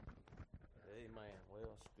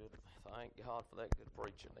Well, it's good. Thank God for that good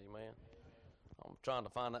preaching, amen. I'm trying to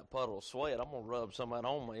find that puddle of sweat. I'm going to rub some of that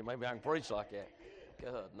on me. Maybe I can preach like that.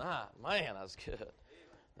 Good night. Man, that's good.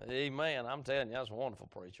 Amen. I'm telling you, that's a wonderful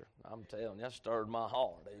preacher. I'm telling you, that stirred my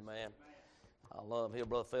heart. Amen. I love hear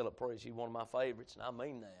Brother Philip preach. He's one of my favorites, and I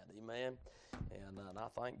mean that. Amen. And I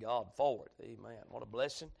thank God for it. Amen. What a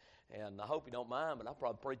blessing. And I hope you don't mind, but I'll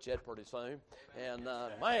probably preach that pretty soon. And,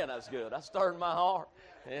 man, that's good. That stirred my heart.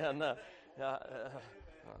 And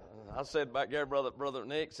I said back there, Brother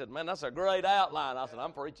Nick said, man, that's a great outline. I said,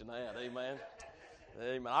 I'm preaching that. Amen.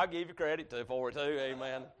 Amen. I'll give you credit for it, too.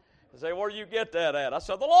 Amen. They say, where do you get that at? I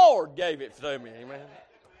said, the Lord gave it to me. Amen.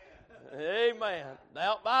 Amen.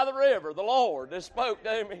 Out by the river, the Lord just spoke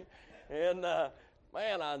to me. And,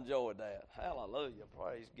 man, I enjoyed that. Hallelujah.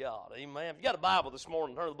 Praise God. Amen. If you got a Bible this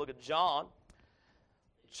morning, turn to the book of John,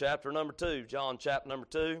 chapter number 2. John, chapter number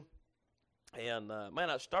 2. And, man,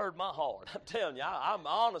 that stirred my heart. I'm telling you, I'm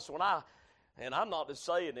honest and I'm not just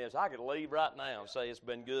saying this. I could leave right now and say it's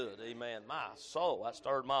been good. Amen. My soul, that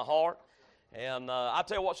stirred my heart. And I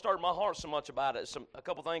tell you what stirred my heart so much about it. A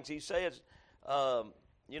couple things he says. I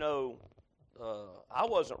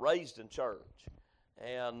wasn't raised in church.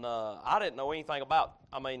 And I didn't know anything about,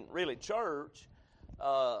 really church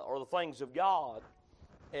or the things of God.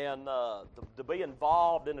 And to be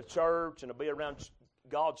involved in a church and to be around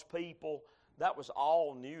God's people, that was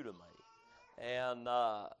all new to me. And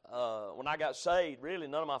when I got saved, really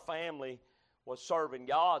none of my family was serving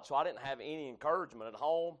God, so I didn't have any encouragement at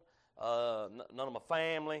home. None of my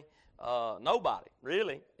family, nobody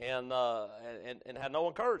really, and had no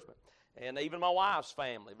encouragement. And even my wife's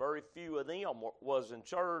family, very few of them was in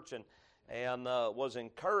church and was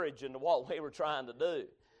encouraged into what we were trying to do.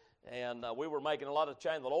 And we were making a lot of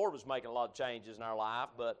change. The Lord was making a lot of changes in our life,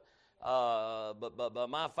 but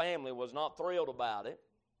my family was not thrilled about it,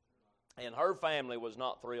 and her family was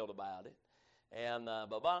not thrilled about it. And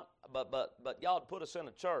but God put us in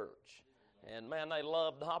a church, and man, they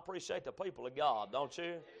loved. I appreciate the people of God, don't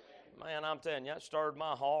you? Man, I'm telling you, that stirred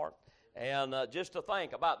my heart. And just to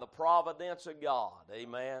think about the providence of God,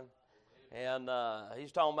 amen. And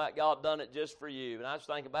he's talking about God done it just for you. And I just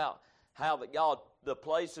think about how the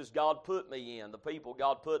places God put me in, the people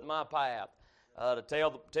God put in my path, to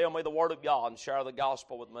tell me the Word of God and share the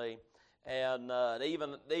gospel with me, and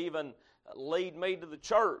even lead me to the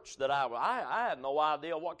church that I had no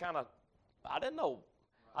idea what kind of. I didn't know.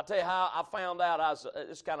 I'll tell you how I found out.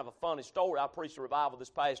 It's kind of a funny story. I preached a revival this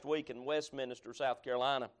past week in Westminster, South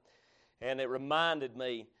Carolina. And it reminded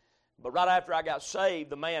me, but right after I got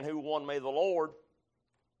saved, the man who won me the Lord,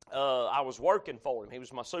 I was working for him. He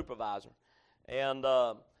was my supervisor. And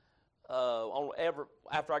after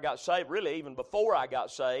I got saved, really even before I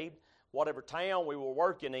got saved, whatever town we were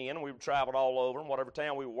working in, we traveled all over, and whatever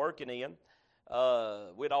town we were working in,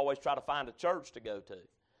 we'd always try to find a church to go to.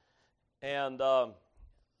 And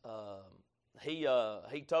he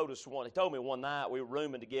told me one night, we were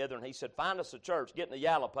rooming together, and he said, find us a church, get in the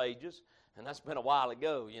Yellow Pages, and that's been a while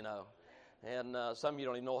ago, and some of you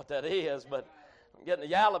don't even know what that is, but get in the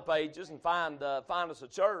Yellow Pages and find us a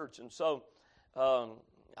church. And so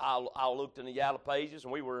I looked in the Yellow Pages,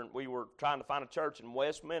 and we were trying to find a church in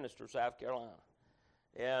Westminster, South Carolina.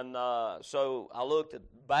 And so I looked at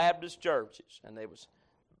Baptist churches, and there was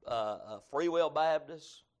Free Will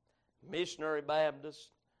Baptist, Missionary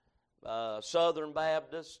Baptist, Southern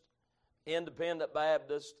Baptist, Independent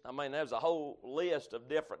Baptist. There's a whole list of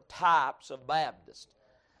different types of Baptist.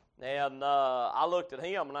 And I looked at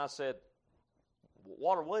him and I said,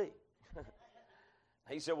 what are we?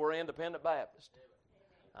 He said, we're Independent Baptist.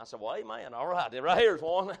 I said, well, amen. All right, right here's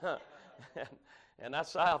one. And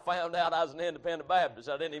that's how I found out I was an Independent Baptist.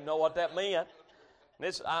 I didn't even know what that meant.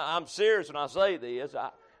 I'm serious when I say this.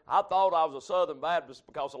 I thought I was a Southern Baptist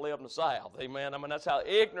because I lived in the South. Amen. That's how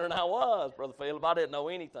ignorant I was, Brother Philip. I didn't know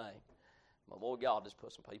anything. But, boy, God just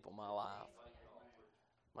put some people in my life.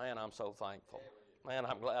 Man, I'm so thankful. Man,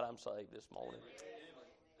 I'm glad I'm saved this morning.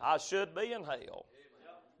 I should be in hell,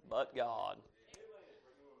 but God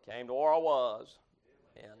came to where I was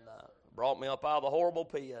and brought me up out of the horrible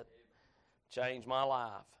pit, changed my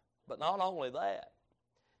life. But not only that,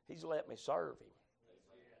 He's let me serve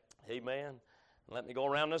Him. Amen. Let me go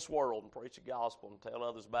around this world and preach the gospel and tell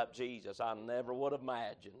others about Jesus. I never would have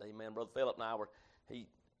imagined. Amen. Brother Philip and I he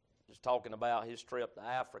was talking about his trip to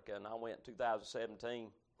Africa, and I went in 2017.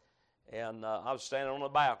 And I was standing on the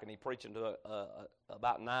balcony preaching to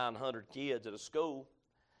about 900 kids at a school.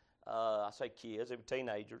 I say kids, they were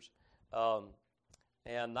teenagers.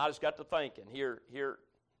 And I just got to thinking, here,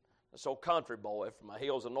 this old country boy from the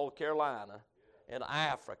hills of North Carolina in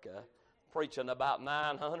Africa preaching about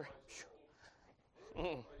 900.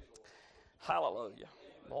 Hallelujah.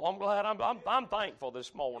 Well, I'm glad. I'm thankful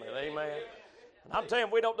this morning. Amen. And I'm telling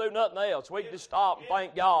you, we don't do nothing else. We just stop and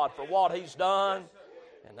thank God for what He's done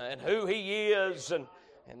and who He is. And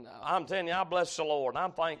I'm telling you, I bless the Lord. And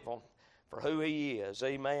I'm thankful for who He is.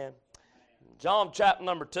 Amen. John chapter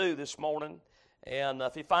number 2 this morning. And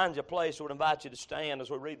if you find your place, I would invite you to stand as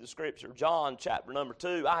we read the Scripture. John chapter number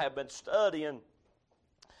 2. I have been studying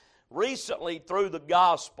recently through the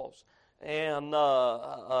Gospels. And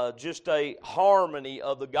just a harmony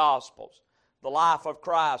of the Gospels, the life of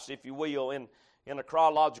Christ, if you will, in a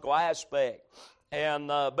chronological aspect. And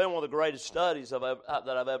been one of the greatest studies that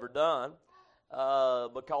I've ever done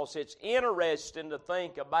because it's interesting to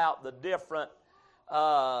think about the different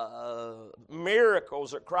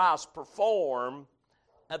miracles that Christ performed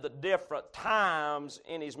at the different times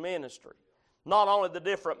in His ministry. Not only the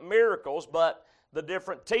different miracles, but the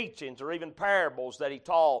different teachings or even parables that He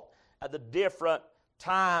taught at the different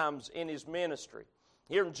times in His ministry.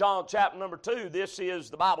 Here in John chapter number 2, this is,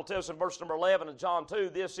 the Bible tells us in verse number 11 of John 2,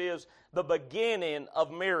 this is the beginning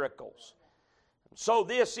of miracles. So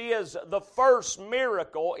this is the first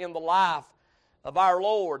miracle in the life of our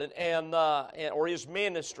Lord or His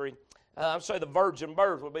ministry. I'd say the virgin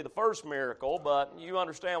birth would be the first miracle, but you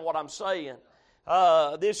understand what I'm saying.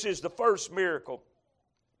 This is the first miracle.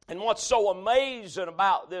 And what's so amazing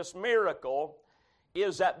about this miracle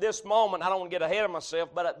is at this moment, I don't want to get ahead of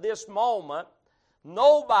myself, but at this moment,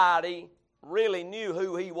 nobody really knew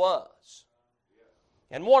who He was.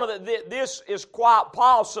 And this is quite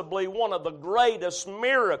possibly one of the greatest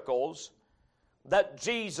miracles that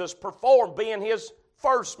Jesus performed, being His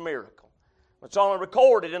first miracle. It's only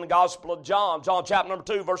recorded in the Gospel of John. John chapter number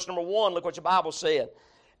 2, verse number 1, look what your Bible said.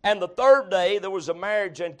 And the third day there was a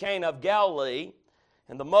marriage in Cana of Galilee,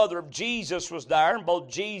 and the mother of Jesus was there, and both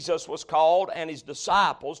Jesus was called and His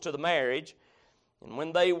disciples to the marriage. And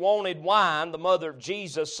when they wanted wine, the mother of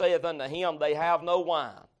Jesus saith unto Him, They have no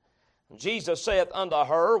wine. And Jesus saith unto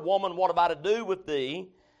her, Woman, what have I to do with thee?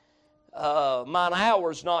 Mine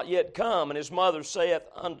hour is not yet come. And His mother saith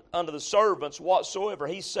unto the servants, Whatsoever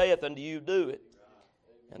He saith unto you, do it.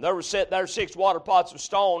 And there were set there 6 water pots of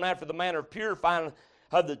stone after the manner of purifying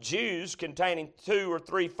of the Jews, containing 2 or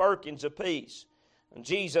 3 firkins apiece. And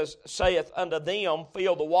Jesus saith unto them,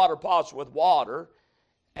 Fill the water pots with water.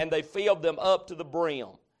 And they filled them up to the brim.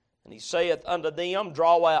 And He saith unto them,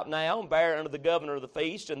 Draw out now, and bear it unto the governor of the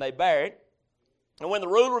feast. And they bare it. And when the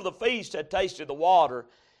ruler of the feast had tasted the water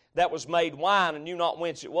that was made wine, and knew not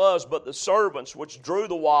whence it was, but the servants which drew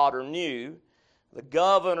the water knew, the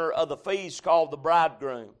governor of the feast called the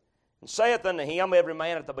bridegroom, and saith unto him, Every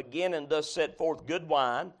man at the beginning doth set forth good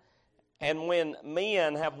wine, and when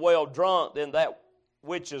men have well drunk, then that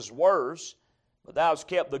which is worse, but thou hast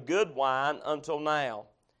kept the good wine until now.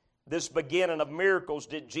 This beginning of miracles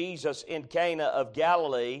did Jesus in Cana of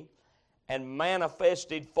Galilee, and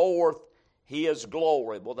manifested forth His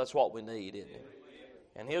glory. Well, that's what we need, isn't it?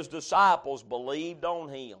 And His disciples believed on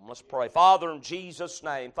Him. Let's pray. Father, in Jesus'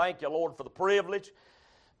 name, thank you, Lord, for the privilege,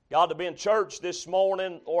 God, to be in church this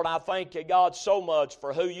morning. Lord, I thank you, God, so much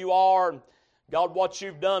for who you are, and God, what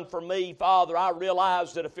you've done for me. Father, I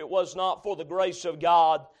realize that if it was not for the grace of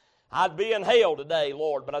God, I'd be in hell today,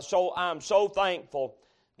 Lord. But I'm so thankful,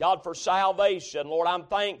 God, for salvation. Lord, I'm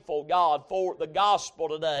thankful, God, for the gospel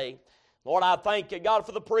today. Lord, I thank you, God,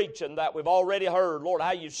 for the preaching that we've already heard. Lord,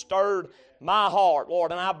 how you stirred my heart,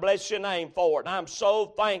 Lord, and I bless your name for it. And I'm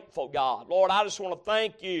so thankful, God. Lord, I just want to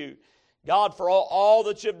thank you, God, for all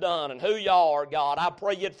that you've done and who you are, God. I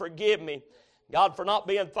pray you'd forgive me, God, for not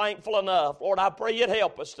being thankful enough. Lord, I pray you'd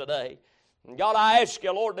help us today. And God, I ask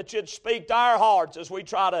you, Lord, that you'd speak to our hearts as we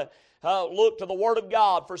try to look to the Word of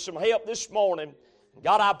God for some help this morning.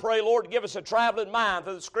 God, I pray, Lord, give us a traveling mind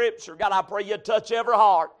through the Scripture. God, I pray you'd touch every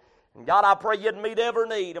heart. And God, I pray you'd meet every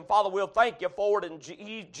need. And Father, we'll thank you for it in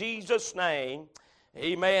Jesus' name.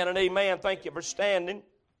 Amen and amen. Thank you for standing.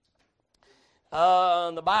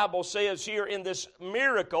 The Bible says here in this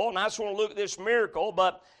miracle, and I just want to look at this miracle,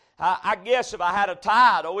 but I guess if I had a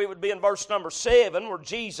title, it would be in verse number 7, where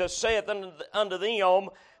Jesus saith unto them,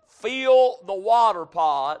 Fill the water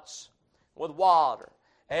pots with water.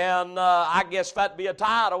 And I guess if that'd be a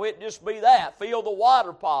title, it'd just be that. Fill the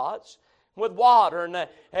water pots with water.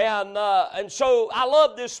 And so I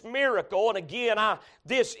love this miracle. And again,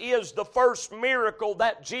 this is the first miracle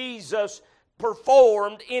that Jesus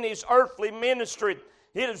performed in His earthly ministry.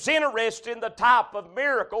 It is interesting the type of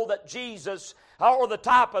miracle that Jesus, or the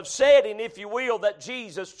type of setting, if you will, that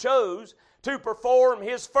Jesus chose to perform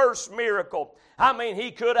His first miracle. I mean,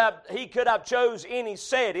 He could have chose any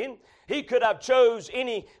setting. He could have chose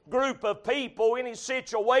any group of people, any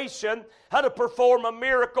situation, how to perform a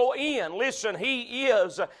miracle in. Listen, He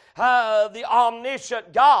is the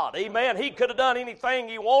omniscient God. Amen. He could have done anything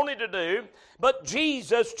He wanted to do, but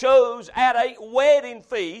Jesus chose at a wedding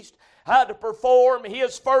feast to perform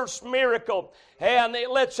His first miracle. And it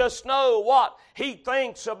lets us know what He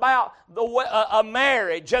thinks about a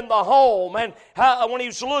marriage and the home. And when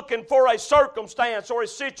He's looking for a circumstance or a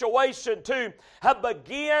situation to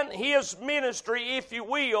begin His ministry, if you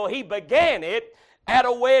will, He began it at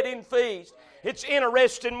a wedding feast. It's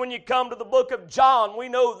interesting when you come to the book of John, we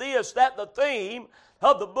know this, that the theme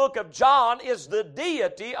of the book of John is the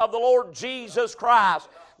deity of the Lord Jesus Christ.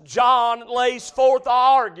 John lays forth the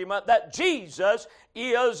argument that Jesus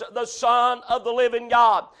is the Son of the living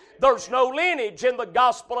God. There's no lineage in the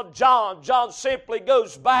Gospel of John. John simply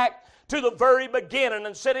goes back to the very beginning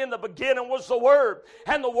and said, in the beginning was the Word,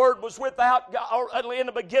 and the Word was without God, or in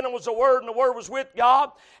the beginning was the Word, and the Word was with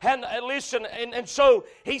God. And listen, and so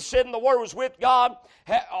he said, and the Word was with God.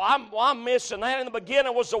 I'm missing that. In the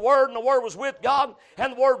beginning was the Word, and the Word was with God,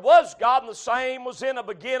 and the Word was God, and the same was in the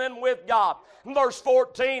beginning with God. In verse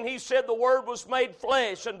 14, he said, the Word was made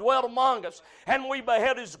flesh and dwelt among us, and we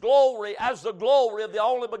beheld His glory as the glory of the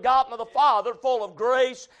only begotten of the Father, full of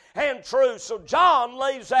grace and truth. So John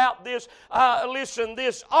lays out this,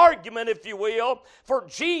 this argument, if you will, for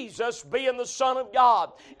Jesus being the Son of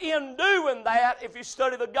God. In doing that, if you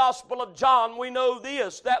study the Gospel of John, we know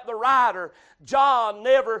this, that the writer, John,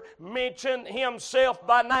 never mentioned himself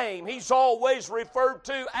by name. He's always referred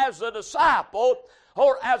to as a disciple,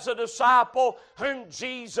 or as a disciple whom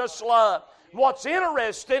Jesus loved. What's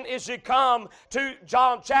interesting is you come to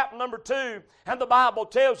John chapter number 2, and the Bible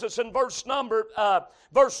tells us in verse number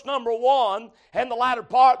 1, and the latter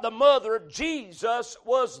part, the mother of Jesus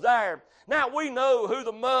was there. Now, we know who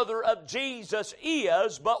the mother of Jesus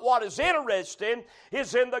is, but what is interesting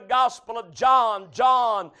is in the Gospel of John,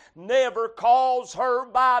 John never calls her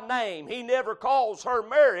by name. He never calls her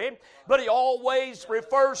Mary, but he always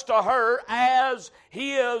refers to her as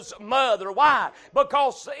his mother. Why?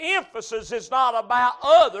 Because the emphasis is not about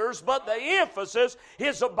others, but the emphasis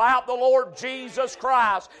is about the Lord Jesus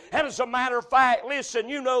Christ. And as a matter of fact, listen,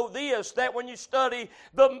 you know this, that when you study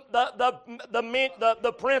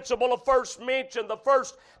the principle of first mention, the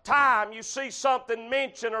first time you see something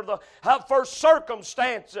mentioned, or the first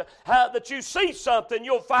circumstance that you see something,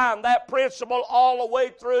 you'll find that principle all the way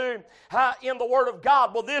through in the Word of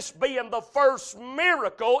God. Well, this being the first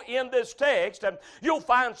miracle in this text, and you'll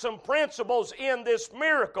find some principles in this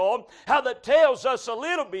miracle that tells us a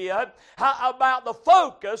little bit about the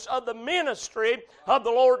focus of the ministry of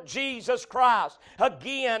the Lord Jesus Christ.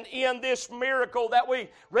 Again, in this miracle that we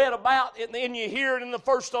read about, and you hear it in the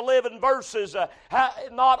first 11 verses,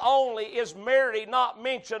 not only is Mary not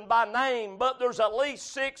mentioned by name, but there's at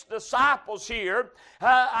least 6 disciples here,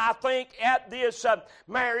 I think, at this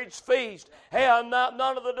marriage feast. And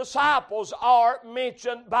none of the disciples are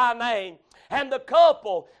mentioned by name. And the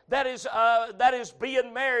couple that is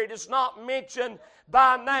being married is not mentioned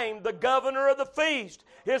by name. The governor of the feast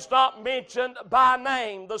is not mentioned by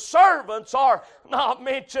name. The servants are not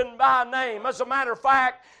mentioned by name. As a matter of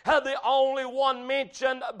fact, the only one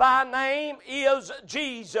mentioned by name is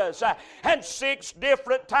Jesus. And 6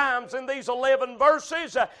 different times in these 11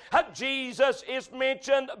 verses, Jesus is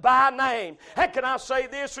mentioned by name. And can I say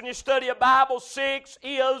this? When you study a Bible, 6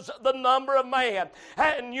 is the number of man.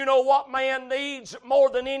 And you know what man needs more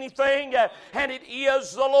than anything? And it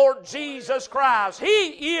is the Lord Jesus Christ.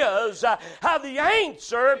 He is the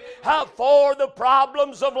answer for the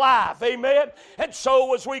problems of life. Amen. And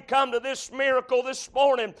so as we come to this miracle this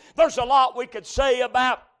morning, there's a lot we could say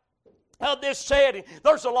about this setting.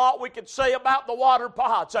 There's a lot we could say about the water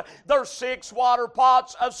pots. There's 6 water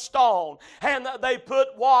pots of stone, and they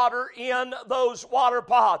put water in those water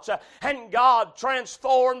pots, and God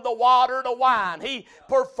transformed the water to wine. He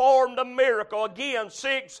performed a miracle. Again,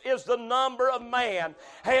 6 is the number of man.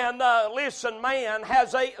 And listen, man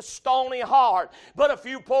has a stony heart, but if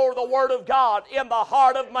you pour the Word of God in the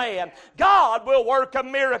heart of man, God will work a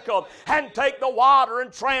miracle and take the water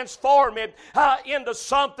and transform it into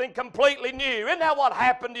something completely completely new. Isn't that what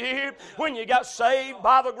happened to you when you got saved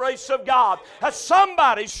by the grace of God?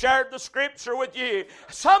 Somebody shared the Scripture with you.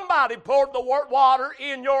 Somebody poured the water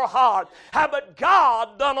in your heart. But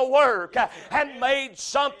God done a work and made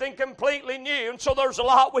something completely new. And so there's a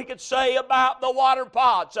lot we could say about the water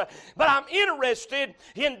pots. But I'm interested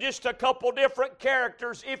in just a couple different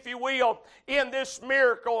characters, if you will, in this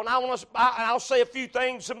miracle. And I'll say a few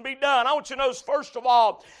things and be done. I want you to notice, first of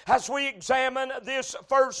all, as we examine this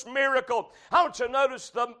first miracle, I want you to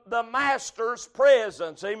notice the Master's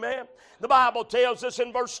presence. Amen. The Bible tells us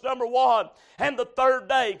in verse number 1, and the third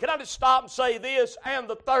day. Can I just stop and say this? And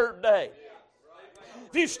the third day.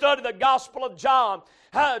 If you study the Gospel of John,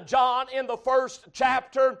 John in the first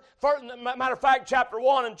chapter, matter of fact, chapter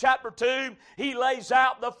 1 and chapter 2, he lays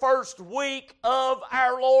out the first week of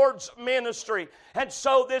our Lord's ministry. And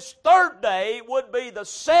so this third day would be the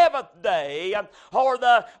seventh day, it'd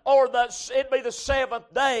be the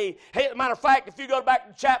seventh day. Matter of fact, if you go back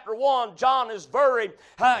to chapter 1, John is very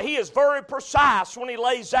precise when he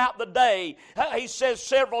lays out the day. He says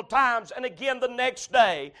several times, and again the next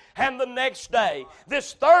day, and the next day.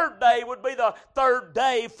 This third day would be the third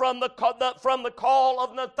day from the call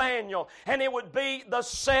of Nathanael, and it would be the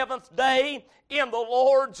seventh day in the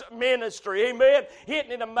Lord's ministry. Amen. Isn't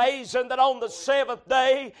it amazing that on the seventh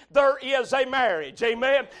day there is a marriage?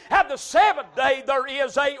 Amen. At the seventh day there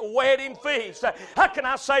is a wedding feast. How can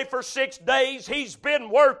I say for 6 days he's been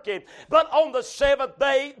working, but on the seventh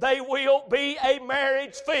day they will be a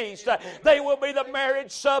marriage feast. They will be the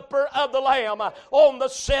marriage supper of the Lamb on the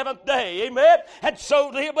seventh day. Amen. And so,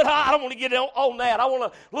 but I don't want to get on that. I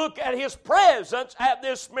want to look at His presence at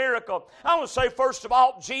this miracle. I want to say, first of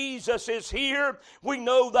all, Jesus is here. We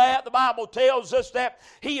know that. The Bible tells us that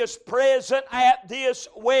He is present at this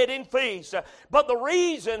wedding feast. But the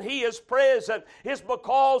reason He is present is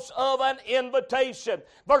because of an invitation.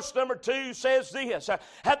 Verse number 2 says this,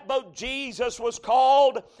 that both Jesus was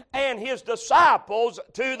called and His disciples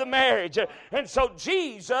to the marriage. And so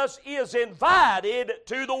Jesus is invited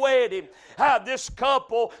to the wedding. This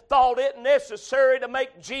couple thought it necessary to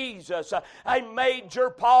make Jesus a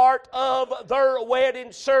major part of their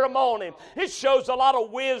wedding ceremony. It shows a lot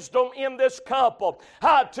of wisdom in this couple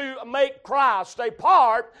to make Christ a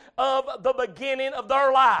part of the beginning of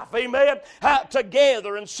their life. Amen.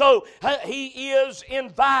 Together. And so He is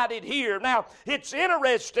invited here. Now, it's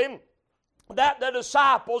interesting that the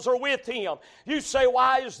disciples are with Him. You say,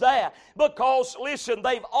 why is that? Because, listen,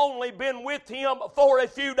 they've only been with Him for a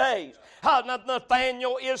few days.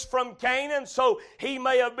 Nathanael is from Canaan, so he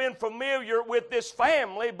may have been familiar with this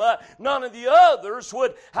family, but none of the others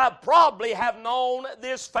would probably have known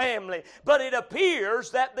this family. But it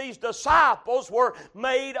appears that these disciples were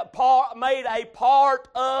made a part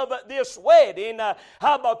of this wedding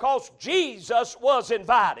because Jesus was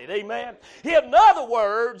invited. Amen. In other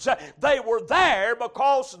words, they were there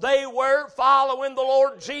because they were following the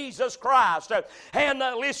Lord Jesus Christ. And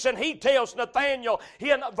listen, He tells Nathanael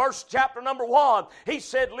in chapter number 1, He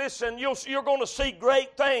said, listen, you're going to see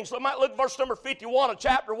great things. Look at verse number 51 of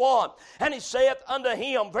chapter 1. And He saith unto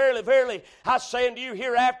him, verily, verily, I say unto you,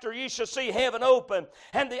 hereafter ye shall see heaven open,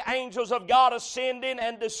 and the angels of God ascending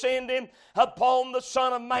and descending upon the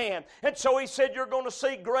Son of Man. And so He said, you're going to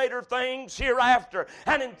see greater things hereafter.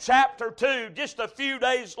 And in chapter 2, just a few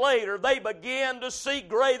days later, they began to see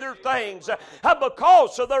greater things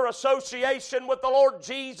because of their association with the Lord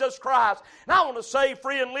Jesus Christ. And I want to say,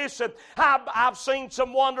 friend, listen, I've seen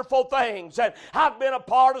some wonderful things, and I've been a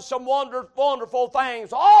part of some wonderful things,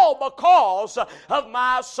 all because of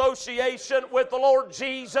my association with the Lord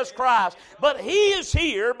Jesus Christ. But He is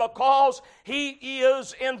here because He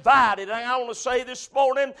is invited. And I want to say this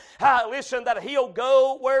morning, listen, that He'll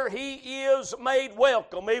go where He is made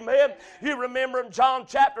welcome. Amen. You remember in John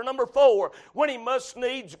chapter number 4, when He must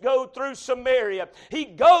needs go through Samaria. He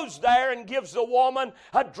goes there and gives the woman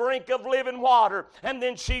a drink of living water. And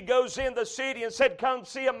then she goes in the city and said, come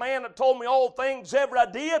see a man that told me all things ever I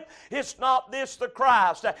did. It's not this the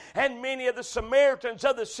Christ? And many of the Samaritans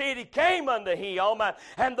of the city came unto Him.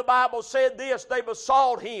 And the Bible said this, they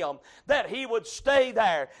besought Him that He would stay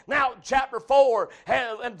there. Now, chapter 4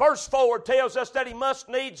 and verse 4 tells us that He must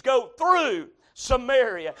needs go through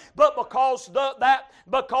Samaria. But because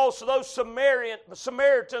those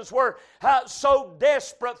Samaritans were so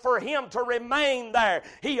desperate for Him to remain there,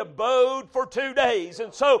 He abode for 2 days.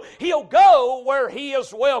 And so He'll go where He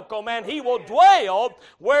is welcome, and He will dwell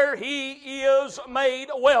where He is made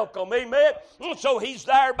welcome. Amen. And so He's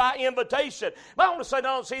there by invitation. But I want to say,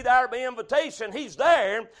 not only is He there by invitation, He's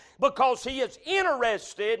there because He is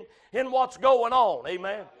interested in what's going on.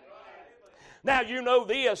 Amen. Now, you know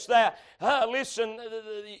this, that, listen,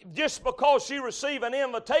 just because you receive an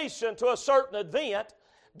invitation to a certain event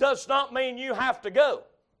does not mean you have to go.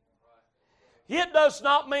 It does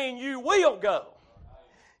not mean you will go.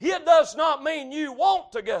 It does not mean you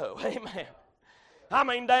want to go. Amen. I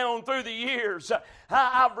mean, down through the years,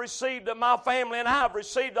 I've received, my family and I have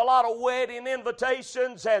received a lot of wedding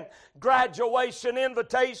invitations and graduation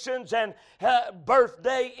invitations and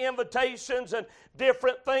birthday invitations and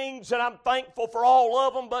different things, and I'm thankful for all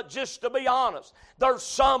of them. But just to be honest, there's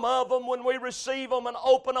some of them when we receive them and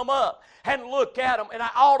open them up and look at them, and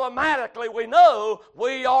automatically we know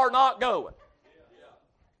we are not going.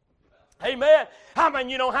 Amen. I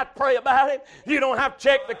mean, you don't have to pray about it. You don't have to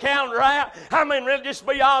check the calendar out. I mean, really, just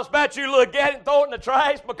be honest about it. You look at it and throw it in the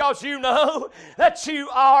trash because you know that you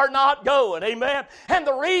are not going. Amen. And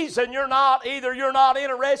the reason you're not, either you're not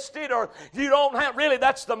interested or you don't have, really,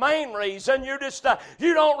 that's the main reason. You're just,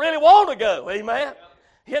 you don't really want to go. Amen.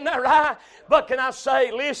 Isn't that right? But can I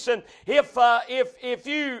say, listen, if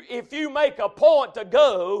you make a point to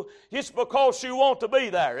go, it's because you want to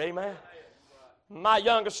be there. Amen. My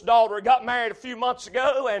youngest daughter got married a few months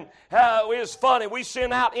ago, and it was funny. We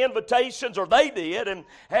sent out invitations, or they did, and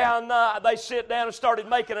they sit down and started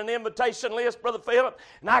making an invitation list, Brother Philip.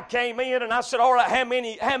 And I came in and I said, "All right, how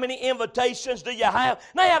many invitations do you have?"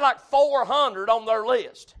 And they had like 400 on their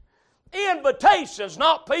list. Invitations,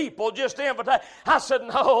 not people, just invitations. I said,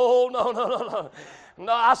 no.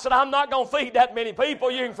 No, I said, I'm not going to feed that many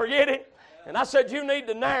people. You can forget it. And I said, you need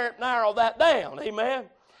to narrow that down. Amen.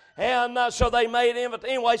 And so they made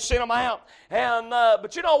anyway, sent them out. And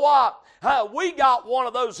but you know what? We got one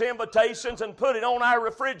of those invitations and put it on our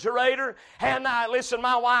refrigerator. And listen,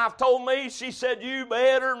 my wife told me, she said, you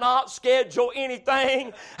better not schedule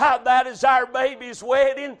anything. That is our baby's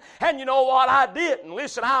wedding. And you know what? I didn't.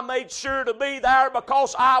 Listen, I made sure to be there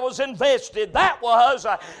because I was invested. That was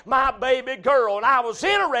my baby girl. And I was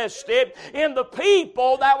interested in the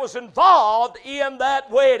people that was involved in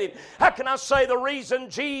that wedding. How can I say the reason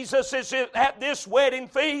Jesus is at this wedding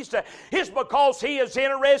feast is because He is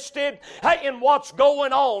interested in what's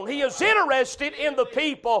going on. He is interested in the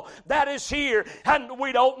people that is here, and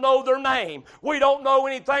we don't know their name. We don't know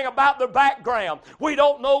anything about their background. We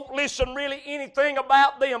don't know, listen, really anything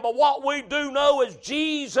about them. But what we do know is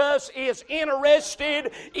Jesus is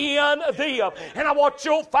interested in them. And I want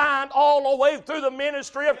you'll find all the way through the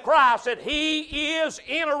ministry of Christ that He is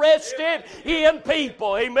interested in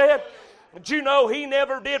people. Amen. But you know, He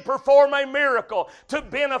never did perform a miracle to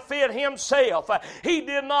benefit Himself. He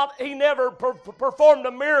never performed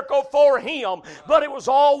a miracle for Him, but it was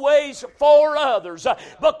always for others,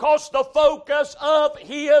 because the focus of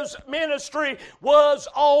His ministry was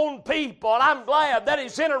on people. And I'm glad that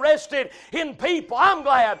He's interested in people. I'm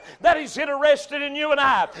glad that He's interested in you and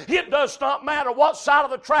I. It does not matter what side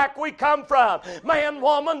of the track we come from, man,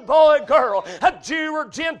 woman, boy, girl, a Jew or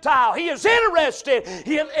Gentile. He is interested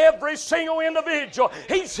in every single individual.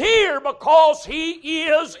 He's here because He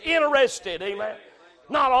is interested. Amen.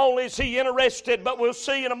 Not only is He interested, but we'll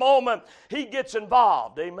see in a moment, He gets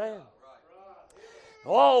involved. Amen.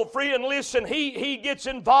 Oh, friend, listen, He gets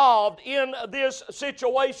involved in this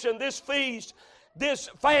situation, this feast, this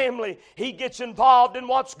family. He gets involved in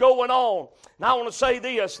what's going on. Now I want to say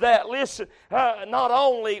this, that listen, not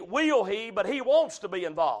only will He, but He wants to be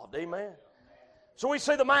involved. Amen. So we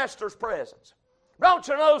see the Master's presence. Don't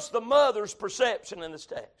you notice the mother's perception in this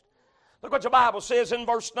text? Look what the Bible says in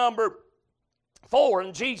verse number 4,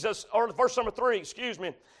 and Jesus, or verse number 3, excuse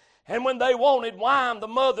me. And when they wanted wine, the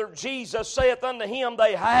mother of Jesus saith unto him,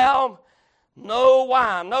 they have no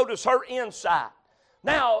wine. Notice her insight.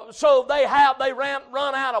 Now, so they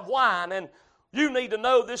run out of wine, and you need to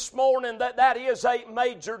know this morning that is a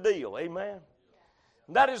major deal. Amen.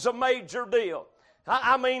 That is a major deal.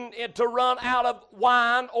 I mean, to run out of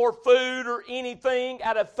wine or food or anything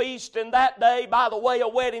at a feast in that day, by the way, a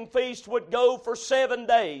wedding feast would go for 7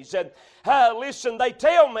 days. And listen, they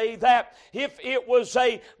tell me that if it was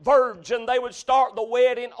a virgin, they would start the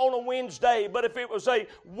wedding on a Wednesday. But if it was a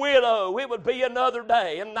widow, it would be another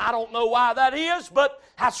day. And I don't know why that is, but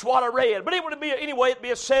that's what I read. But it would be, anyway, it'd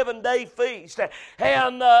be a 7-day feast.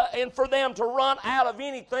 And for them to run out of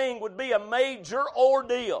anything would be a major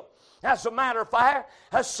ordeal. As a matter of fact,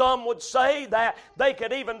 as some would say that they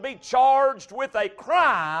could even be charged with a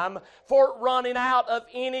crime for running out of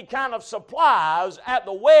any kind of supplies at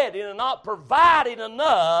the wedding and not providing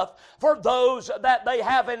enough for those that they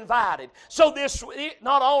have invited. So this,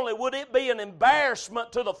 not only would it be an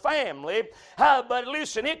embarrassment to the family, but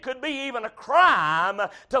listen, it could be even a crime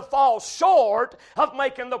to fall short of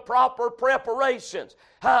making the proper preparations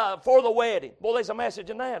for the wedding. Boy, there's a message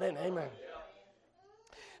in that, isn't it? Amen.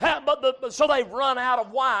 So they've run out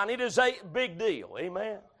of wine. It is a big deal.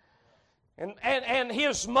 Amen. And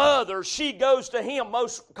his mother, she goes to him.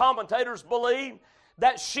 Most commentators believe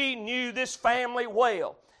that she knew this family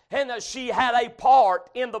well and that she had a part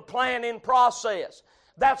in the planning process.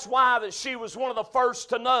 That's why that she was one of the first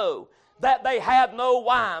to know that they had no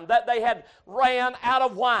wine, that they had ran out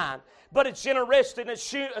of wine. But it's interesting, as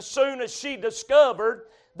soon as she discovered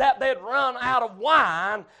that they'd run out of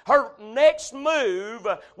wine, her next move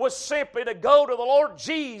was simply to go to the Lord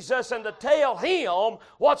Jesus and to tell Him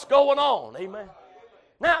what's going on. Amen.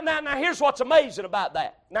 Now here's what's amazing about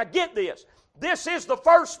that. Now get this. This is the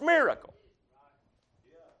first miracle.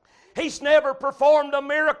 He's never performed a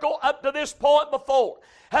miracle up to this point before.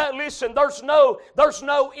 Listen, there's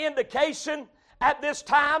no indication at this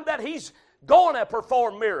time that He's going to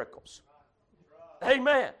perform miracles.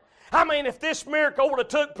 Amen. I mean, if this miracle would have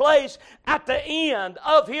took place at the end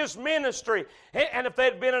of His ministry, and if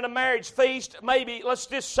they'd been in a marriage feast, maybe, let's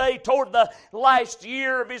just say, toward the last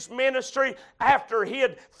year of His ministry, after He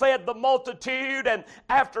had fed the multitude, and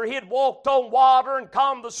after He had walked on water and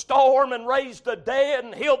calmed the storm and raised the dead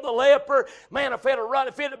and healed the leper, man, if it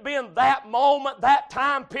had been that moment, that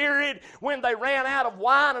time period when they ran out of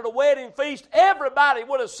wine at a wedding feast, everybody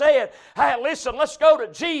would have said, hey, listen, let's go to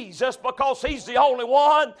Jesus because He's the only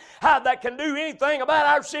one that can do anything about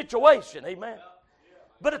our situation. Amen.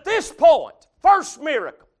 But at this point, first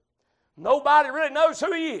miracle, nobody really knows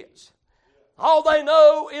who He is. All they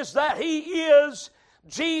know is that He is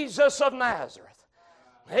Jesus of Nazareth.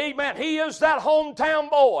 Amen. He is that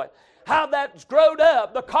hometown boy. How that's grown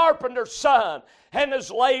up, the carpenter's son, and has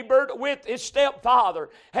labored with his stepfather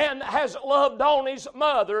and has loved on his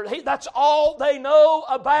mother. That's all they know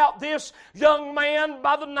about this young man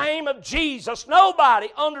by the name of Jesus. Nobody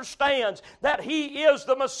understands that He is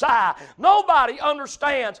the Messiah. Nobody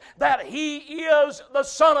understands that He is the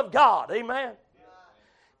Son of God. Amen.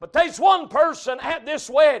 But there's one person at this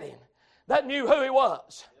wedding that knew who He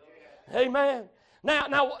was. Amen. Now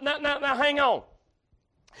hang on.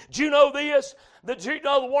 Do you know this? That you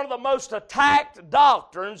know one of the most attacked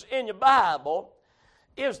doctrines in your Bible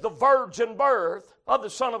is the virgin birth of the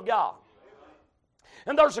Son of God.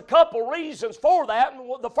 And there's a couple reasons for that. And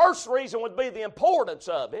the first reason would be the importance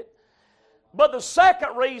of it. But the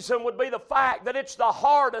second reason would be the fact that it's the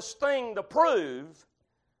hardest thing to prove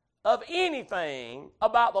of anything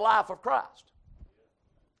about the life of Christ.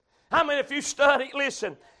 I mean, if you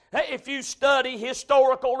study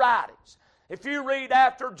historical writings, if you read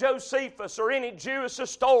after Josephus or any Jewish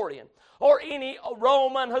historian or any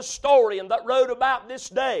Roman historian that wrote about this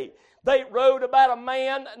day, they wrote about a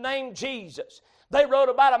man named Jesus. They wrote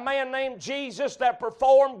about a man named Jesus that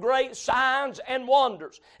performed great signs and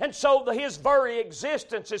wonders. And so His very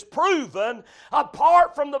existence is proven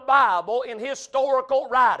apart from the Bible in historical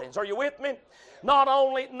writings. Are you with me? Not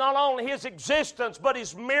only His existence, but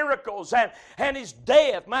His miracles and His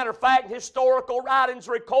death. Matter of fact, historical writings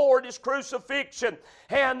record His crucifixion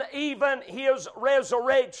and even His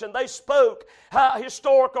resurrection. They spoke,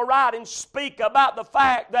 historical writings speak about the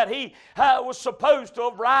fact that He was supposed to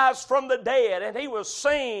have risen from the dead, and He was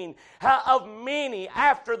seen of many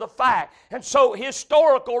after the fact. And so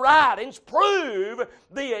historical writings prove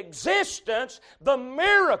the existence, the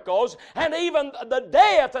miracles, and even the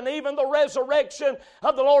death and even the resurrection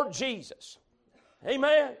of the Lord Jesus.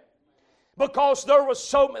 Amen. Because there was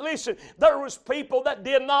there was people that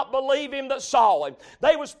did not believe Him that saw Him.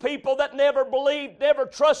 There was people that never believed, never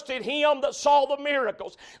trusted Him that saw the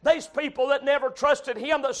miracles. There's people that never trusted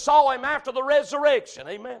Him that saw Him after the resurrection.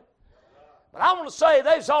 Amen. But I want to say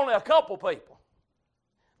there's only a couple people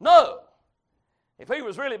know if He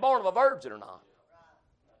was really born of a virgin or not.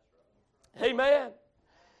 Amen.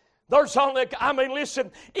 There's only,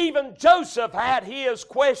 even Joseph had his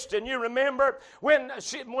question. You remember when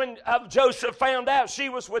Joseph found out she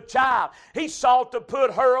was with child, he sought to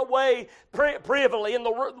put her away privily. And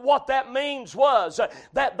what that means was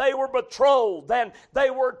that they were betrothed and they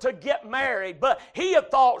were to get married. But he had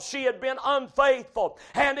thought she had been unfaithful.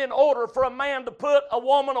 And in order for a man to put a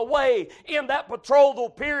woman away in that betrothal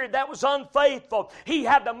period that was unfaithful, he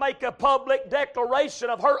had to make a public declaration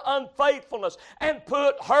of her unfaithfulness and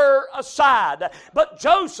put her aside. But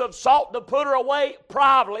Joseph sought to put her away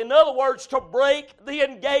privately. In other words, to break the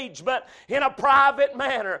engagement in a private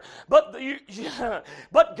manner. But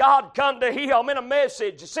God come to him in a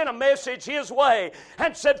message, sent a message his way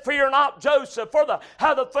and said, "Fear not, Joseph, for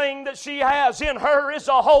the thing that she has in her is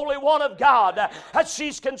a holy one of God.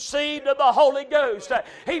 She's conceived of the Holy Ghost."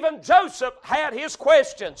 Even Joseph had his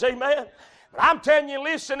questions. Amen. But I'm telling you,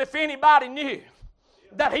 listen, if anybody knew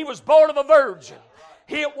that he was born of a virgin,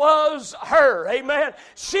 it was her. Amen.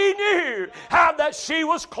 She knew how that she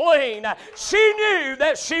was clean. She knew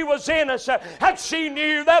that she was innocent. And she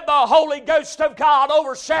knew that the Holy Ghost of God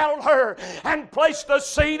overshadowed her and placed the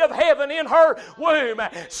seed of heaven in her womb.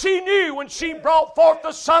 She knew when she brought forth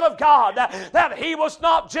the Son of God that He was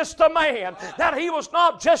not just a man, that He was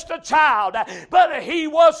not just a child, but He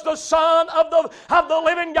was the Son of the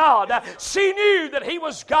living God. She knew that He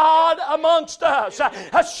was God amongst us.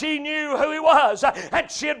 She knew who He was, and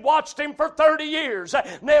she had watched Him for 30 years,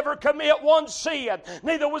 never commit one sin,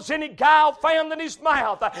 neither was any guile found in His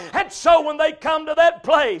mouth. And so when they come to that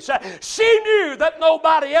place, she knew that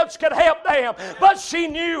nobody else could help them, but she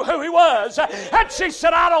knew who He was. And she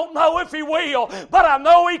said, I don't know if He will, but I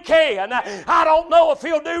know He can. I don't know if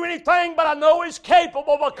He'll do anything, but I know He's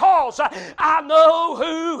capable because I know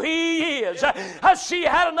who He is. She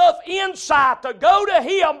had enough insight to go to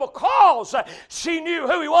Him because she knew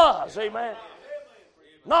who He was. Amen.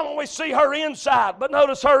 Not only see her insight, but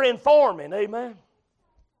notice her informing. Amen.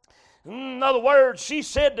 In other words, she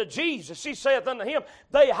said to Jesus, she saith unto Him,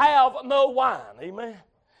 they have no wine. Amen.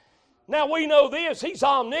 Now we know this, He's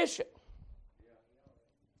omniscient.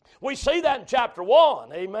 We see that in chapter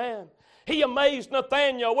 1. Amen. He amazed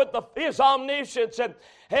Nathanael with his omniscience,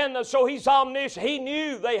 and so He's omniscient. He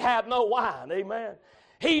knew they had no wine. Amen.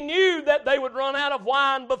 He knew that they would run out of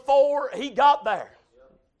wine before He got there.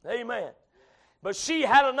 Amen. But she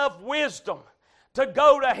had enough wisdom to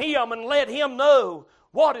go to Him and let Him know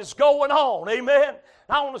what is going on. Amen.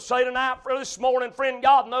 I want to say tonight, for this morning, friend,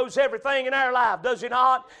 God knows everything in our life, does He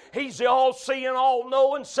not? He's the all-seeing,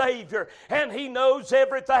 all-knowing Savior, and He knows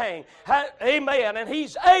everything. Amen. And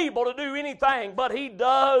He's able to do anything, but He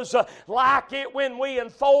does like it when we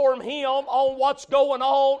inform Him on what's going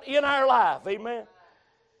on in our life. Amen.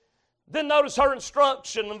 Then notice her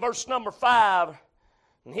instruction in verse number 5.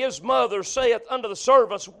 And His mother saith unto the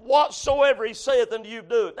servants, whatsoever He saith unto you,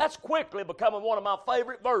 do it. That's quickly becoming one of my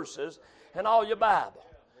favorite verses in all your Bible.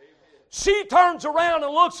 She turns around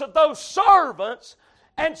and looks at those servants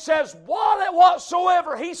and says,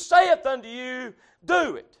 whatsoever He saith unto you,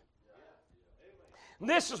 do it. And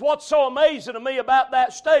this is what's so amazing to me about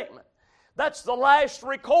that statement. That's the last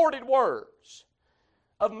recorded words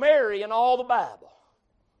of Mary in all the Bible.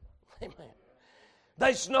 Amen.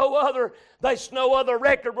 There's no other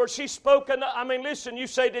record where she's spoken. I mean, listen, you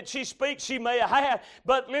say, did she speak? She may have had,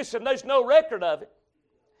 but listen, there's no record of it.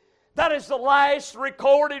 That is the last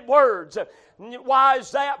recorded words. Why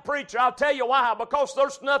is that, preacher? I'll tell you why. Because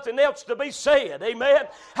there's nothing else to be said. Amen.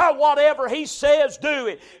 Whatever He says, do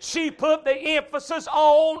it. She put the emphasis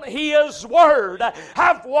on His word.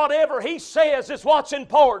 Whatever He says is what's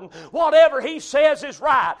important. Whatever He says is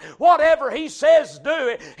right. Whatever He says, do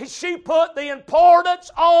it. She put the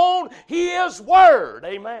importance on His word.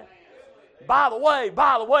 Amen. By the way,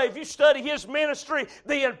 if you study His ministry,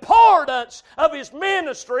 the importance of His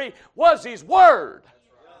ministry was His word.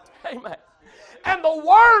 Amen. And the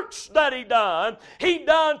works that He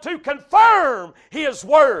done to confirm His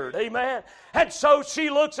word. Amen. And so she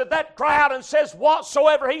looks at that crowd and says,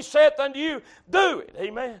 whatsoever He saith unto you, do it.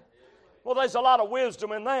 Amen. Well, there's a lot of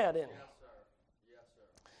wisdom in that, isn't there?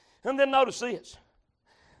 And then notice this.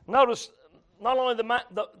 Notice not only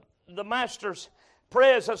the master's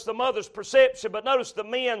presence, the mother's perception, but notice the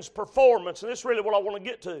men's performance. And this is really what I want to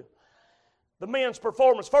get to. The men's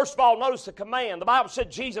performance. First of all, notice the command. The Bible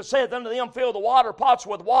said, Jesus said unto them, fill the water pots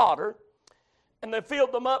with water, and they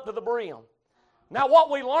filled them up to the brim. Now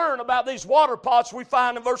what we learn about these water pots, we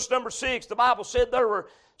find in verse number 6, the Bible said there were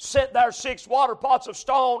set there 6 water pots of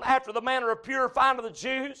stone after the manner of purifying of the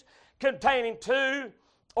Jews, containing 2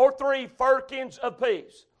 or 3 firkins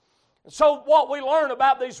apiece. So what we learn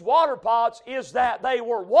about these water pots is that they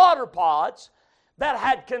were water pots that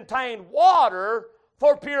had contained water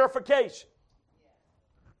for purification.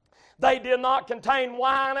 They did not contain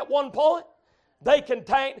wine at one point.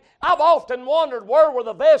 I've often wondered, where were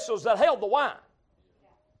the vessels that held the wine?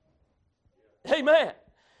 Amen.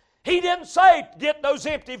 He didn't say get those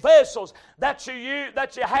empty vessels that you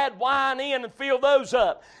had wine in and fill those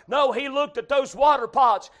up. No, He looked at those water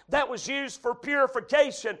pots that was used for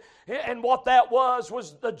purification. And what that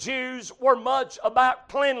was the Jews were much about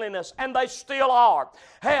cleanliness, and they still are.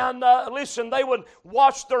 And listen, they would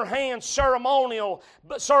wash their hands ceremonially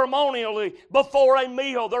before a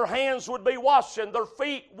meal. Their hands would be washing, their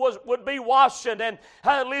feet would be washing, and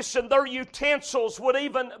listen, their utensils would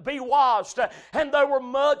even be washed. And they were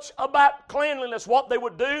much about cleanliness. What they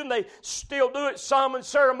would do, and they still do it some in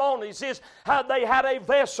ceremonies, is they had a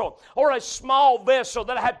vessel or a small vessel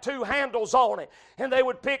that had 2 handles on it. and they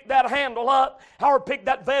would pick that handle up, or pick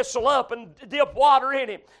that vessel up and dip water in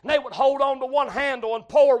it. And they would hold on to one handle and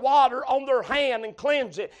pour water on their hand and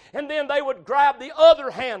cleanse it. And then they would grab the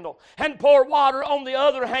other handle and pour water on the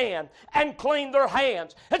other hand and clean their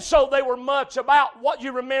hands. And so they were much about what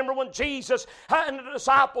you remember when Jesus and the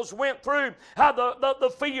disciples went through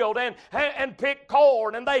the field and picked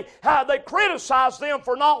corn, and they criticized them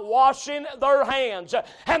for not washing their hands.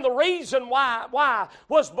 And the reason why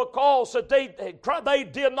was because that they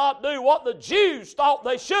did not do what the Jews thought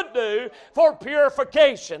they should do for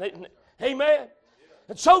purification. Amen?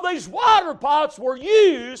 And so these water pots were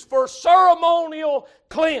used for ceremonial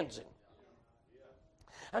cleansing.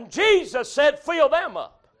 And Jesus said, fill them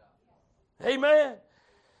up. Amen?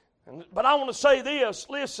 But I want to say this,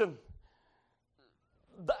 listen.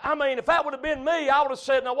 I mean, if that would have been me, I would have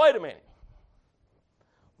said, now wait a minute.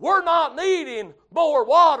 We're not needing more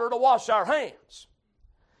water to wash our hands.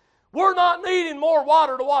 We're not needing more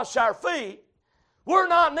water to wash our feet. We're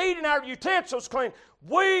not needing our utensils clean.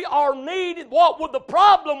 We are needing, the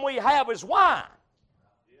problem we have is wine.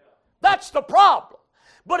 That's the problem.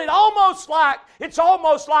 But it's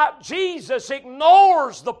almost like Jesus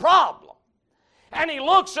ignores the problem. And He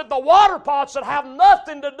looks at the water pots that have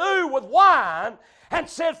nothing to do with wine and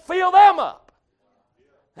said, fill them up.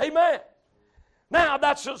 Amen. Now,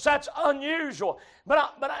 that's unusual.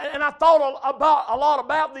 But I thought a lot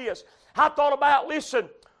about this. I thought about, listen,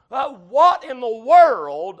 what in the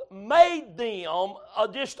world made them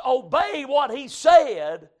just obey what He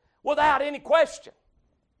said without any question?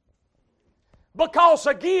 Because,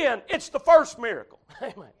 again, it's the first miracle.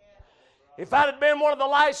 Amen. If that had been one of the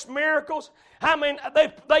last miracles, I mean,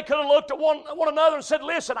 they could have looked at one another and said,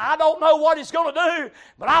 listen, I don't know what He's going to do,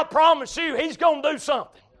 but I promise you He's going to do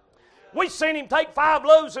something. We've seen Him take 5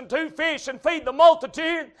 loaves and 2 fish and feed the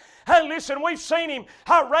multitude. And listen, we've seen Him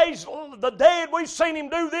raise the dead. We've seen Him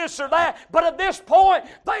do this or that. But at this point,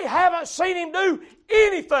 they haven't seen Him do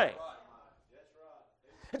anything.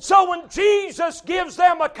 And so when Jesus gives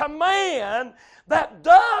them a command that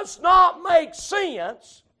does not make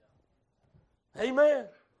sense, amen,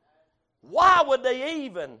 why would they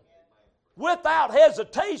even, without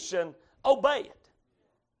hesitation, obey it?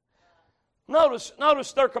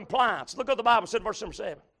 Notice their compliance. Look what the Bible said, verse number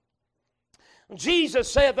 7.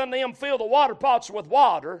 Jesus saith unto them, fill the water pots with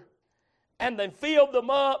water, and they filled them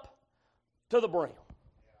up to the brim.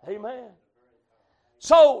 Amen.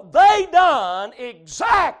 So they done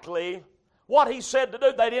exactly what He said to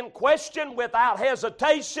do. They didn't question without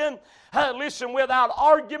hesitation. Listen, without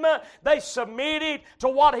argument. They submitted to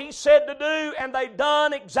what He said to do, and they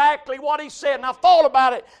done exactly what He said. And I thought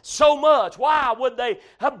about it so much. Why would they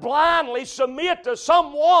blindly submit to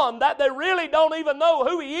someone that they really don't even know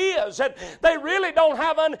who He is? And they really don't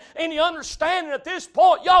have any understanding at this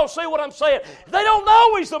point. Y'all see what I'm saying? They don't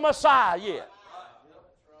know He's the Messiah yet.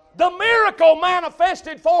 The miracle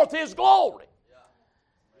manifested forth His glory.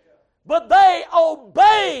 But they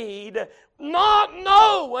obeyed not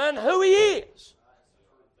knowing who He is.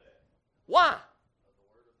 Why?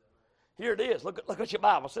 Here it is. Look at your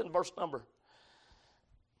Bible. It's in verse number.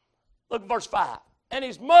 Look at verse 5. And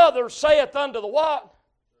His mother saith unto the what?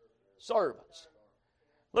 Servants.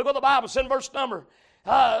 Look what the Bible said in verse number.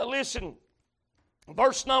 Listen.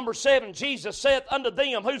 Verse number 7. Jesus saith unto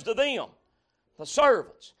them. Who's the them? The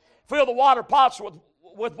servants. Fill the water pots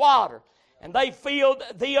with water. And they filled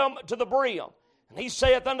them to the brim. And He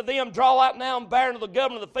saith unto them, draw out now and bear unto the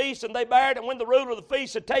governor of the feast. And they bare it. And when the ruler of the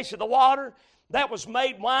feast had tasted the water, that was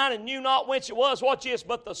made wine, and knew not whence it was. Watch this.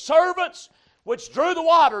 But the servants which drew the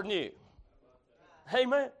water knew.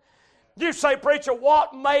 Amen. You say, preacher,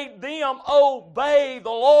 what made them obey the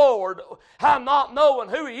Lord, not knowing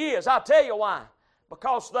who He is? I'll tell you why.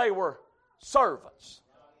 Because they were servants.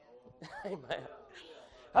 Amen.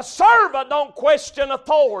 A servant don't question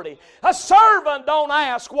authority. A servant don't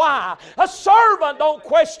ask why. A servant don't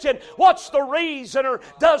question what's the reason or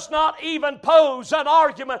does not even pose an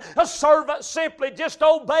argument. A servant simply just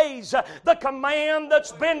obeys the command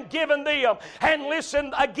that's been given them. And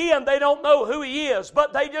listen, again, they don't know who He is,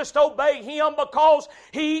 but they just obey Him because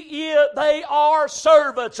they are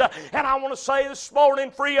servants. And I want to say this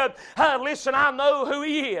morning, friend, listen, I know who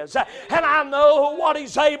He is. And I know what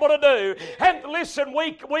He's able to do. And listen,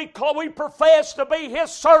 we profess to be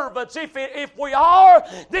His servants. If we are,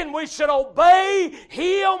 then we should obey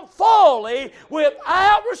Him fully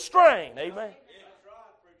without restraint. Amen.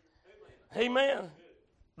 Amen.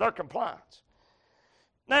 Their compliance.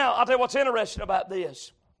 Now, I'll tell you what's interesting about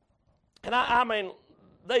this. And I mean,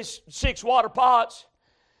 these 6 water pots,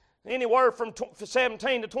 anywhere from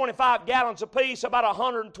 17 to 25 gallons apiece, about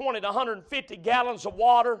 120 to 150 gallons of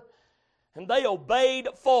water. And they obeyed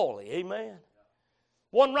fully. Amen.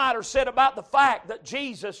 One writer said about the fact that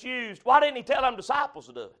Jesus used, why didn't He tell them disciples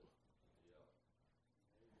to do it?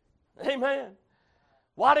 Amen.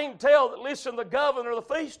 Why didn't He tell, listen, the governor of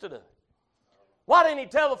the feast to do it? Why didn't He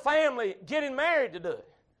tell the family getting married to do it?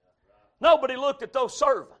 Nobody looked at those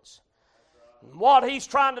servants. And what He's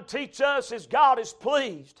trying to teach us is God is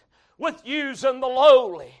pleased with using the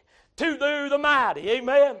lowly to do the mighty.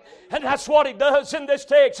 Amen. And that's what He does in this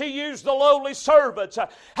text. He used the lowly servants.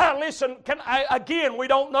 Listen, again, we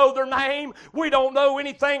don't know their name. We don't know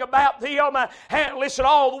anything about them. Listen,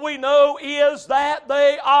 all that we know is that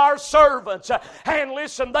they are servants. And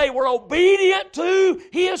listen, they were obedient to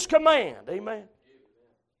His command. Amen.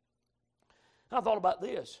 I thought about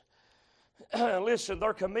this. Listen,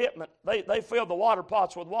 their commitment. They filled the water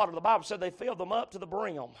pots with water. The Bible said they filled them up to the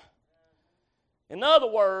brim. In other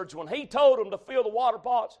words, when He told them to fill the water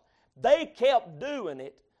pots, they kept doing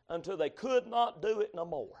it until they could not do it no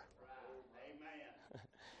more. Amen.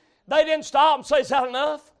 They didn't stop and say, is that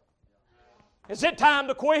enough? Is it time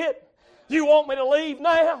to quit? You want me to leave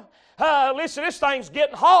now? Listen, this thing's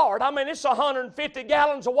getting hard. I mean, it's 150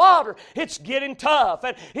 gallons of water. It's getting tough,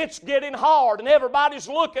 and it's getting hard, and everybody's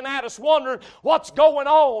looking at us wondering what's going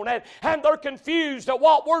on, and they're confused at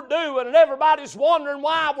what we're doing, and everybody's wondering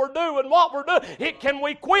why we're doing what we're doing. Can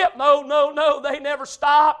we quit? No. They never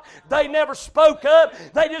stopped. They never spoke up.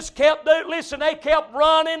 They just kept doing. Listen, they kept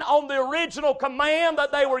running on the original command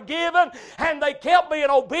that they were given, and they kept being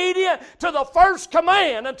obedient to the first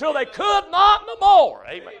command until they could not no more.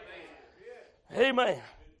 Amen. Amen.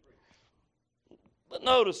 But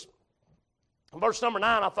notice, verse number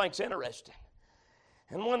 9 I think is interesting.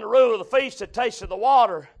 And when the ruler of the feast had tasted the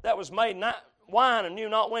water that was made wine and knew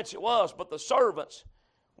not whence it was, but the servants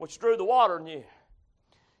which drew the water knew.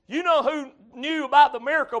 You know who knew about the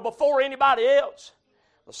miracle before anybody else?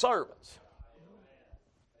 The servants.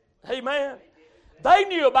 Amen. They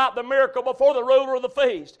knew about the miracle before the ruler of the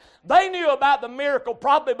feast. They knew about the miracle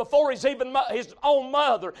probably before his own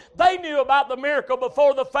mother. They knew about the miracle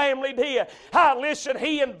before the family did. Listen,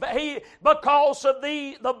 he because of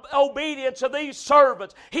the obedience of these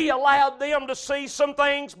servants, He allowed them to see some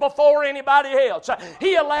things before anybody else.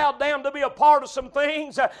 He allowed them to be a part of some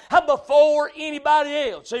things before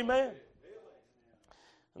anybody else. Amen.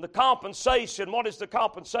 And the compensation, what is the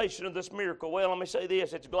compensation of this miracle? Well, let me say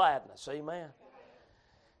this, it's gladness. Amen.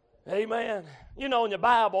 Amen. You know, in the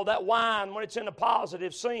Bible, that wine, when it's in a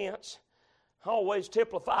positive sense, always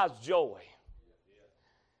typifies joy.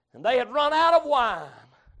 And they had run out of wine,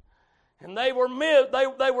 and they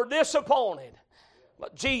were disappointed.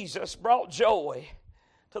 But Jesus brought joy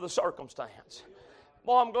to the circumstance.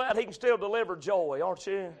 Boy, I'm glad He can still deliver joy, aren't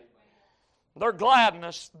you? Their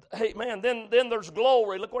gladness, amen. Then there's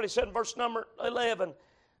glory. Look what He said in verse number 11.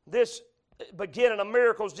 This beginning of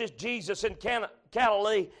miracles, just Jesus in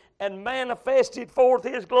Galilee, and manifested forth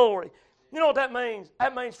His glory. You know what that means?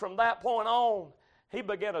 That means from that point on, He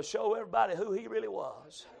began to show everybody who He really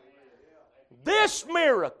was. This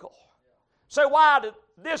miracle. So why did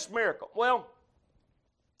this miracle? Well,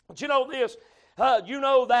 but you know this. You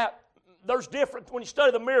know that there's different, when you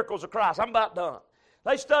study the miracles of Christ, I'm about done.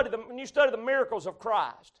 When you study the miracles of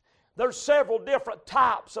Christ, there's several different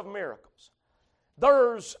types of miracles.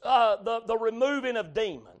 There's the removing of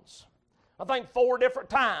demons. I think 4 different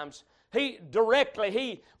times He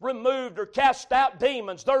removed or cast out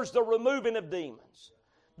demons. There's the removing of demons.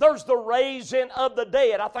 There's the raising of the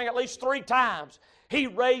dead. I think at least 3 times He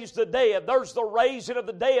raised the dead. There's the raising of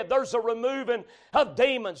the dead. There's the removing of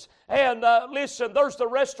demons. And listen, there's the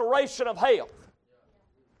restoration of health.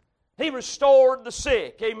 He restored the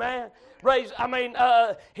sick. Amen.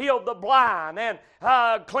 Healed the blind and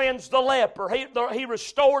cleansed the leper. He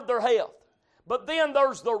restored their health. But then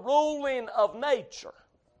there's the ruling of nature.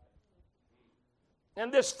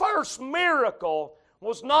 And this first miracle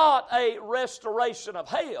was not a restoration of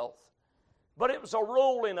health, but it was a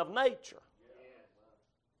ruling of nature.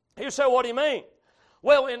 You say, what do you mean?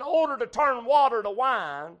 Well, in order to turn water to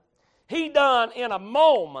wine, He done in a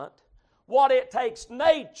moment what it takes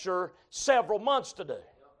nature several months to do.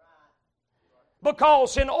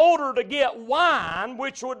 Because in order to get wine,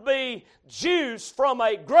 which would be juice from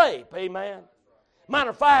a grape, amen.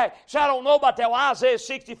 Matter of fact, I don't know about that. Well, Isaiah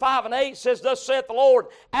 65:8 says, thus saith the Lord,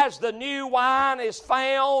 as the new wine is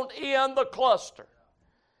found in the cluster.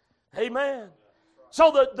 Amen. So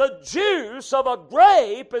the juice of a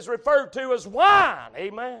grape is referred to as wine.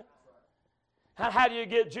 Amen. How do you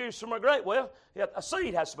get juice from a grape? Well, a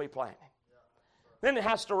seed has to be planted. Then it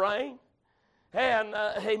has to rain. And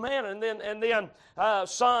amen. And then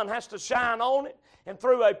sun has to shine on it. And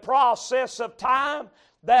through a process of time,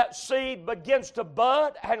 that seed begins to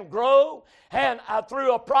bud and grow, and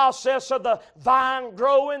through a process of the vine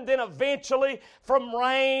growing, then eventually from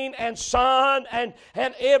rain and sun and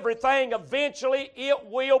everything, eventually it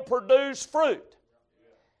will produce fruit.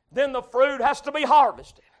 Then the fruit has to be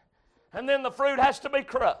harvested, and then the fruit has to be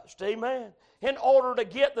crushed, amen, in order to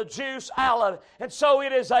get the juice out of it. And so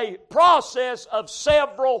it is a process of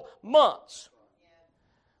several months.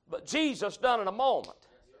 But Jesus done in a moment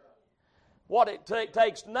what it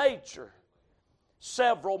takes nature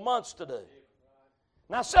several months to do.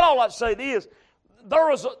 Now, I said all that to say this.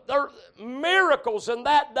 Miracles in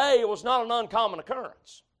that day was not an uncommon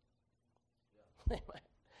occurrence.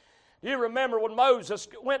 You remember when Moses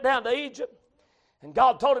went down to Egypt, and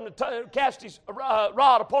God told him to cast his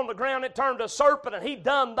rod upon the ground. It turned to a serpent, and he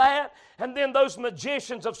done that. And then those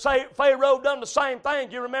magicians of Pharaoh done the same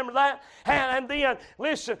thing. You remember that? And then,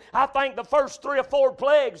 listen, I think the first 3 or 4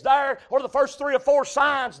 plagues there, or the first 3 or 4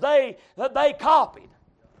 signs, they copied.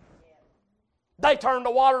 They turned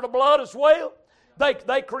the water to blood as well.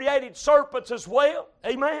 They created serpents as well.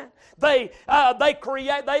 Amen. They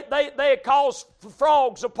caused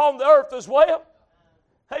frogs upon the earth as well.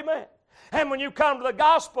 Amen. And when you come to the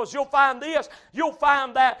Gospels, you'll find this. You'll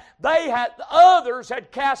find that others had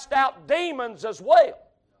cast out demons as well.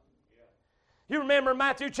 You remember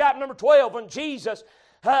Matthew chapter number 12 when Jesus,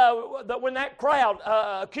 when that crowd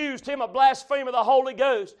accused him of blaspheming the Holy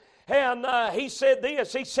Ghost. And he said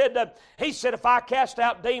this. He said, if I cast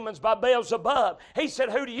out demons by Beelzebub, he said,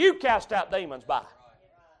 who do you cast out demons by?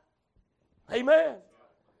 Amen.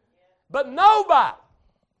 But nobody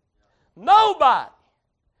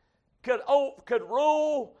could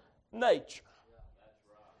rule nature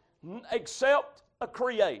except a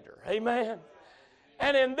creator. Amen.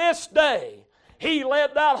 And in this day, he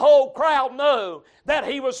let that whole crowd know that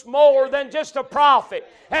he was more than just a prophet,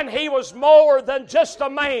 and he was more than just a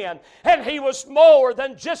man, and he was more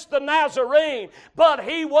than just the Nazarene, but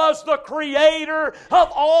he was the creator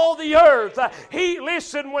of all the earth.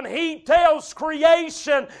 Listen, when he tells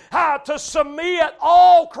creation how to submit,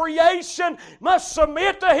 all creation must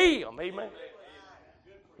submit to him. Amen.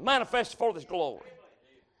 Manifested for this glory.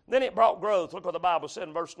 Then it brought growth. Look what the Bible said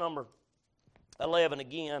in verse number 11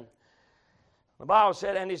 again. The Bible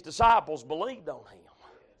said, and his disciples believed on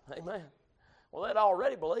him. Amen. Well, they'd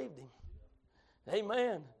already believed him.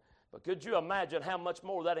 Amen. But could you imagine how much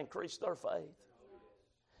more that increased their faith?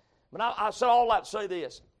 But I said all that to say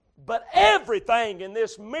this. But everything in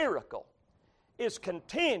this miracle is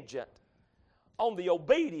contingent on the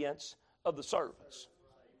obedience of the servants.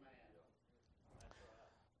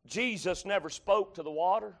 Jesus never spoke to the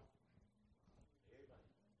water.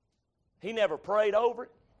 He never prayed over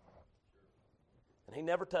it. And he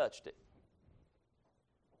never touched it.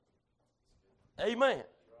 Amen.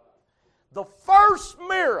 The first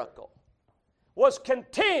miracle was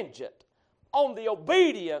contingent on the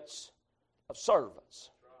obedience of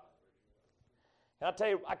servants. Can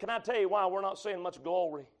I tell you why we're not seeing much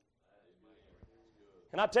glory?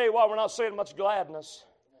 Can I tell you why we're not seeing much gladness?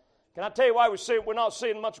 Can I tell you why we're not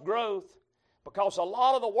seeing much growth? Because a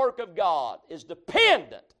lot of the work of God is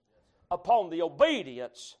dependent upon the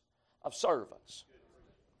obedience of servants.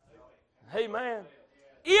 Amen.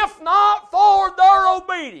 If not for their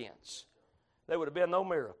obedience, there would have been no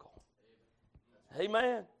miracle.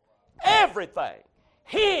 Amen. Everything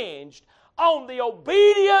hinged on the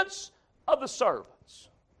obedience of the servants.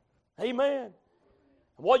 Amen.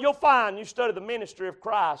 What you'll find, you study the ministry of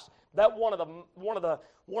Christ, that one of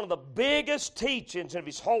the biggest teachings of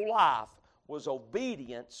his whole life was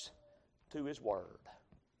obedience to his word.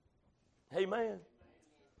 Amen.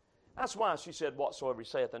 That's why she said, whatsoever he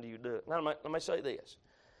saith unto you, do it. Now, let me say this.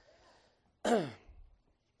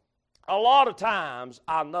 A lot of times,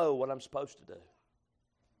 I know what I'm supposed to do.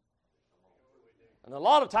 And a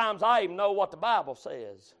lot of times, I even know what the Bible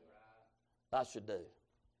says I should do.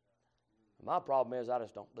 My problem is, I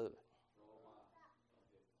just don't do it.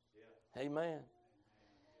 Amen.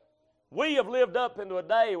 We have lived up into a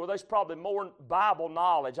day where there's probably more Bible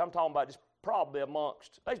knowledge. I'm talking about just probably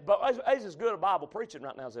amongst. There's as good a Bible preaching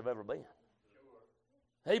right now as they've ever been.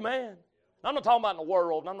 Amen. I'm not talking about in the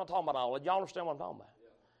world, and I'm not talking about all. Y'all understand what I'm talking about?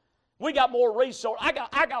 We got more resources. I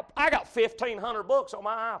got 1,500 books on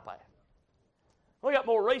my iPad. We got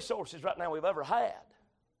more resources right now than we've ever had.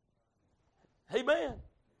 Amen.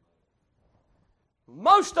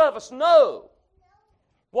 Most of us know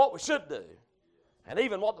what we should do, and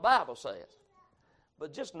even what the Bible says.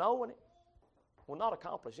 But just knowing it will not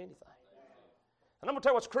accomplish anything. And I'm going to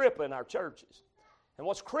tell you what's crippling our churches, and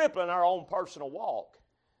what's crippling our own personal walk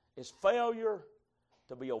is failure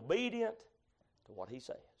to be obedient to to what He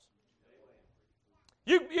says.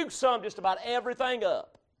 You can sum just about everything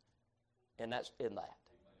up in that.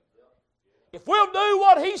 If we'll do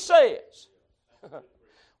what He says,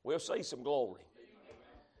 we'll see some glory.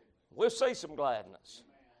 We'll see some gladness.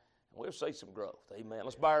 We'll see some growth. Amen.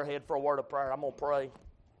 Let's bow our head for a word of prayer. I'm going to pray.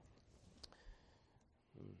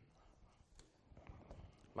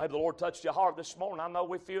 Maybe the Lord touched your heart this morning. I know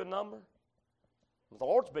we few in number, but the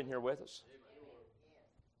Lord's been here with us.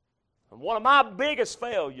 And one of my biggest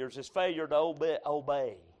failures is failure to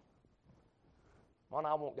obey. Man,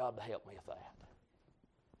 I want God to help me with that.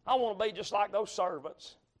 I want to be just like those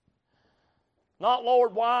servants. Not,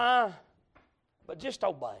 Lord, why? But just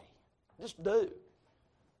obey. Just do.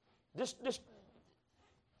 Just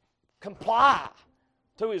comply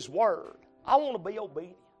to His Word. I want to be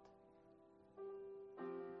obedient.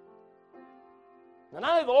 And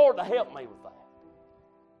I need the Lord to help me with that.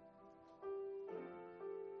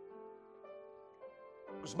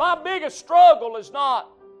 Because my biggest struggle is not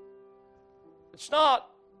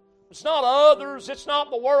others, it's not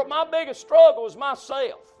the world. My biggest struggle is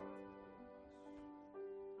myself.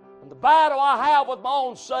 And the battle I have with my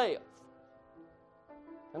own self.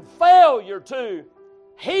 And failure to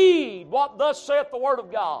heed what thus saith the Word of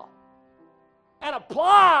God. And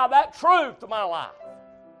apply that truth to my life.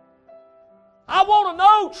 I want to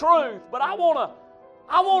know truth, but I want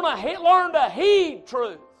to learn to heed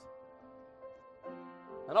truth.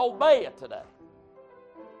 And obey it today.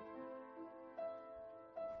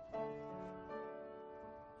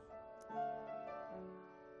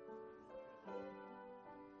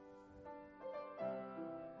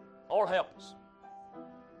 Lord, help us.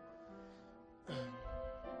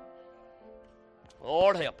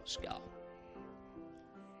 Lord, help us, God.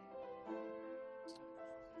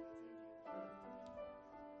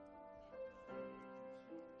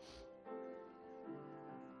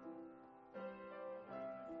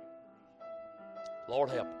 Lord,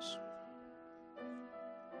 help us.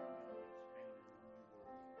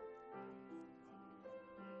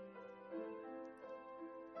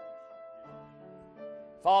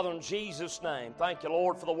 Father, in Jesus' name, thank you,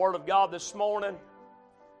 Lord, for the Word of God this morning.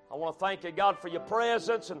 I want to thank you, God, for your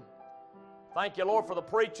presence, and thank you, Lord, for the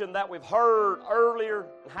preaching that we've heard earlier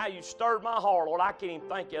and how you stirred my heart. Lord, I can't even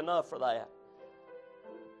thank you enough for that.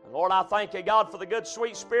 And Lord, I thank you, God, for the good,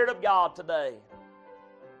 sweet Spirit of God today.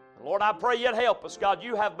 And Lord, I pray you'd help us, God.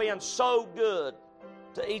 You have been so good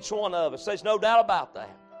to each one of us. There's no doubt about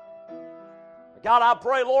that. God, I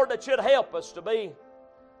pray, Lord, that you'd help us to be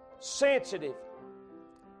sensitive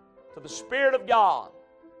to the Spirit of God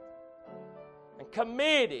and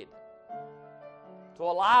committed to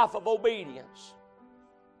a life of obedience.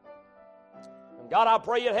 And God, I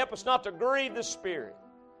pray you'd help us not to grieve the Spirit.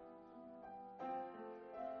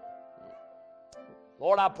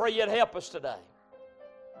 Lord, I pray you'd help us today.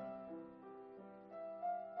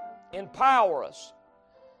 Empower us.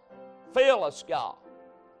 Fill us, God,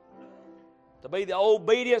 to be the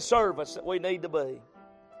obedient servants that we need to be.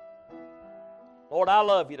 Lord, I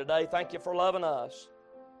love you today. Thank you for loving us.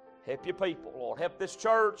 Help your people, Lord. Help this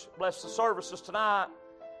church. Bless the services tonight.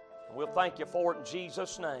 And we'll thank you for it in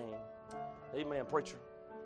Jesus' name. Amen, preacher.